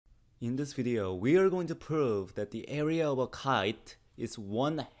In this video, we are going to prove that the area of a kite is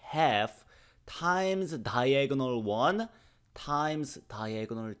 1/2 times diagonal 1 times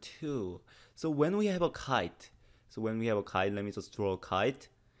diagonal 2. So when we have a kite, let me just draw a kite.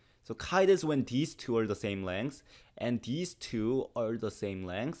 So kite is when these two are the same length and these two are the same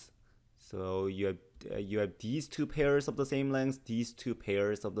length. So you have these two pairs of the same length, these two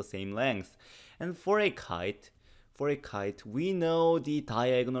pairs of the same length. And for a kite, we know the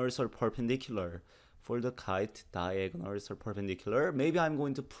diagonals are perpendicular. For the kite, diagonals are perpendicular. Maybe I'm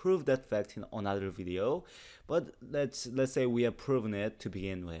going to prove that fact in another video, but let's say we have proven it to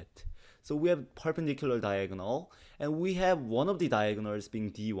begin with. So we have perpendicular diagonal, and we have one of the diagonals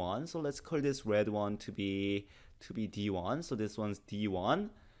being D1. So let's call this red one to be D1. So this one's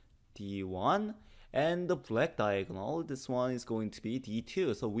D1, and the black diagonal, this one is going to be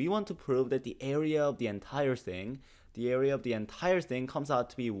D2. So we want to prove that the area of the entire thing comes out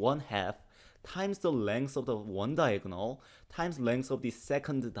to be 1/2 times the length of the one diagonal times length of the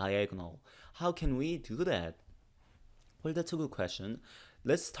second diagonal. How can we do that? Well, that's a good question.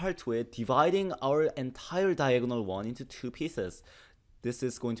 Let's start with dividing our entire diagonal 1 into two pieces. This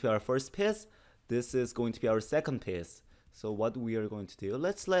is going to be our first piece. This is going to be our second piece. So what we are going to do,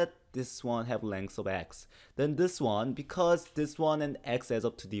 let's let this one have length of x. Then this one, because this one and x adds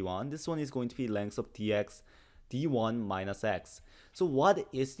up to d1, this one is going to be length of d1 minus x. So what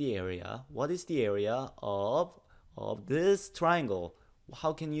is the area? What is the area of this triangle?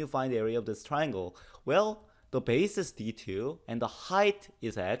 How can you find the area of this triangle? Well, the base is d2 and the height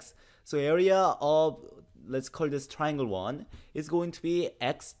is x. So area of, let's call this triangle 1, is going to be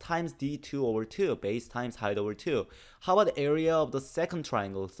x times d2 over 2, base times height over 2. How about area of the second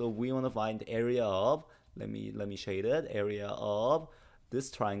triangle? So we want to find the area of, let me shade it, area of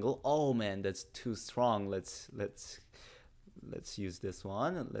this triangle. Oh man, that's too strong. Let's use this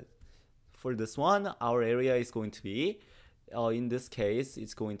one. For this one, our area is going to be, in this case,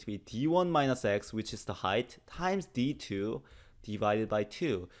 it's going to be d1 minus x, which is the height, times d2 divided by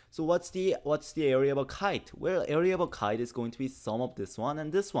 2. So what's the area of a kite? Well, area of a kite is going to be sum of this one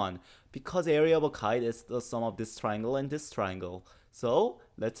and this one, because area of a kite is the sum of this triangle and this triangle. So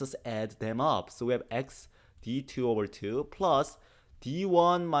let's just add them up. So we have x d2 over 2 plus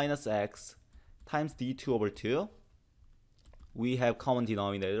d1 minus x times d2 over 2. We have common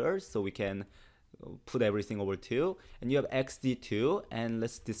denominators, so we can put everything over 2, and you have x d2, and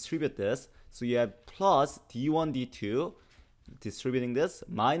let's distribute this. So you have plus d1 d2, distributing this,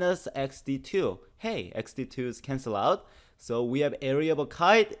 minus x d2. Hey, x d2's cancel out. So we have area of a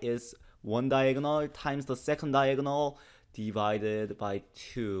kite is one diagonal times the second diagonal divided by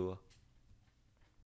 2.